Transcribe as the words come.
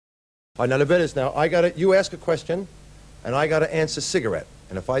All right, now the bet is now you ask a question, and I gotta answer cigarette.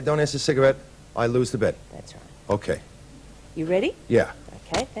 And if I don't answer cigarette, I lose the bet. That's right. Okay. You ready? Yeah.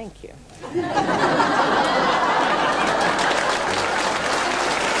 Okay, thank you.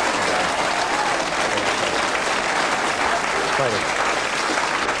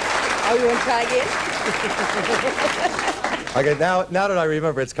 Oh, you want to try again? Okay, now that I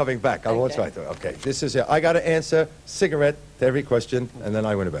remember, it's coming back. I won't try to. Okay, this is it. I got to answer cigarette to every question, and then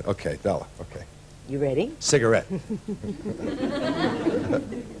I win a bet. Okay, Della. Okay. You ready? Cigarette.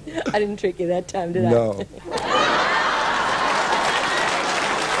 I didn't trick you that time, did I? No.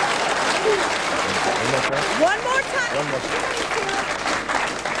 One more time. One more time.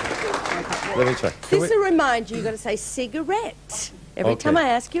 Let me try. This will remind you, you've got to say cigarette. Every time I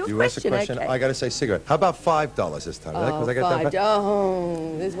ask you a question, ask a question, okay. I got to say cigarette. How about $5 this time? Oh, I got that back?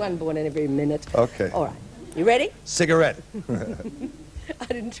 Oh, there's one born in every minute. Okay. All right. You ready? Cigarette. I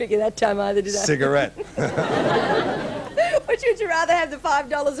didn't trick you that time either, did I? Cigarette. Which would you rather have, the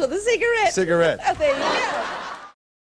 $5 or the cigarette? Cigarette. Oh, there you go.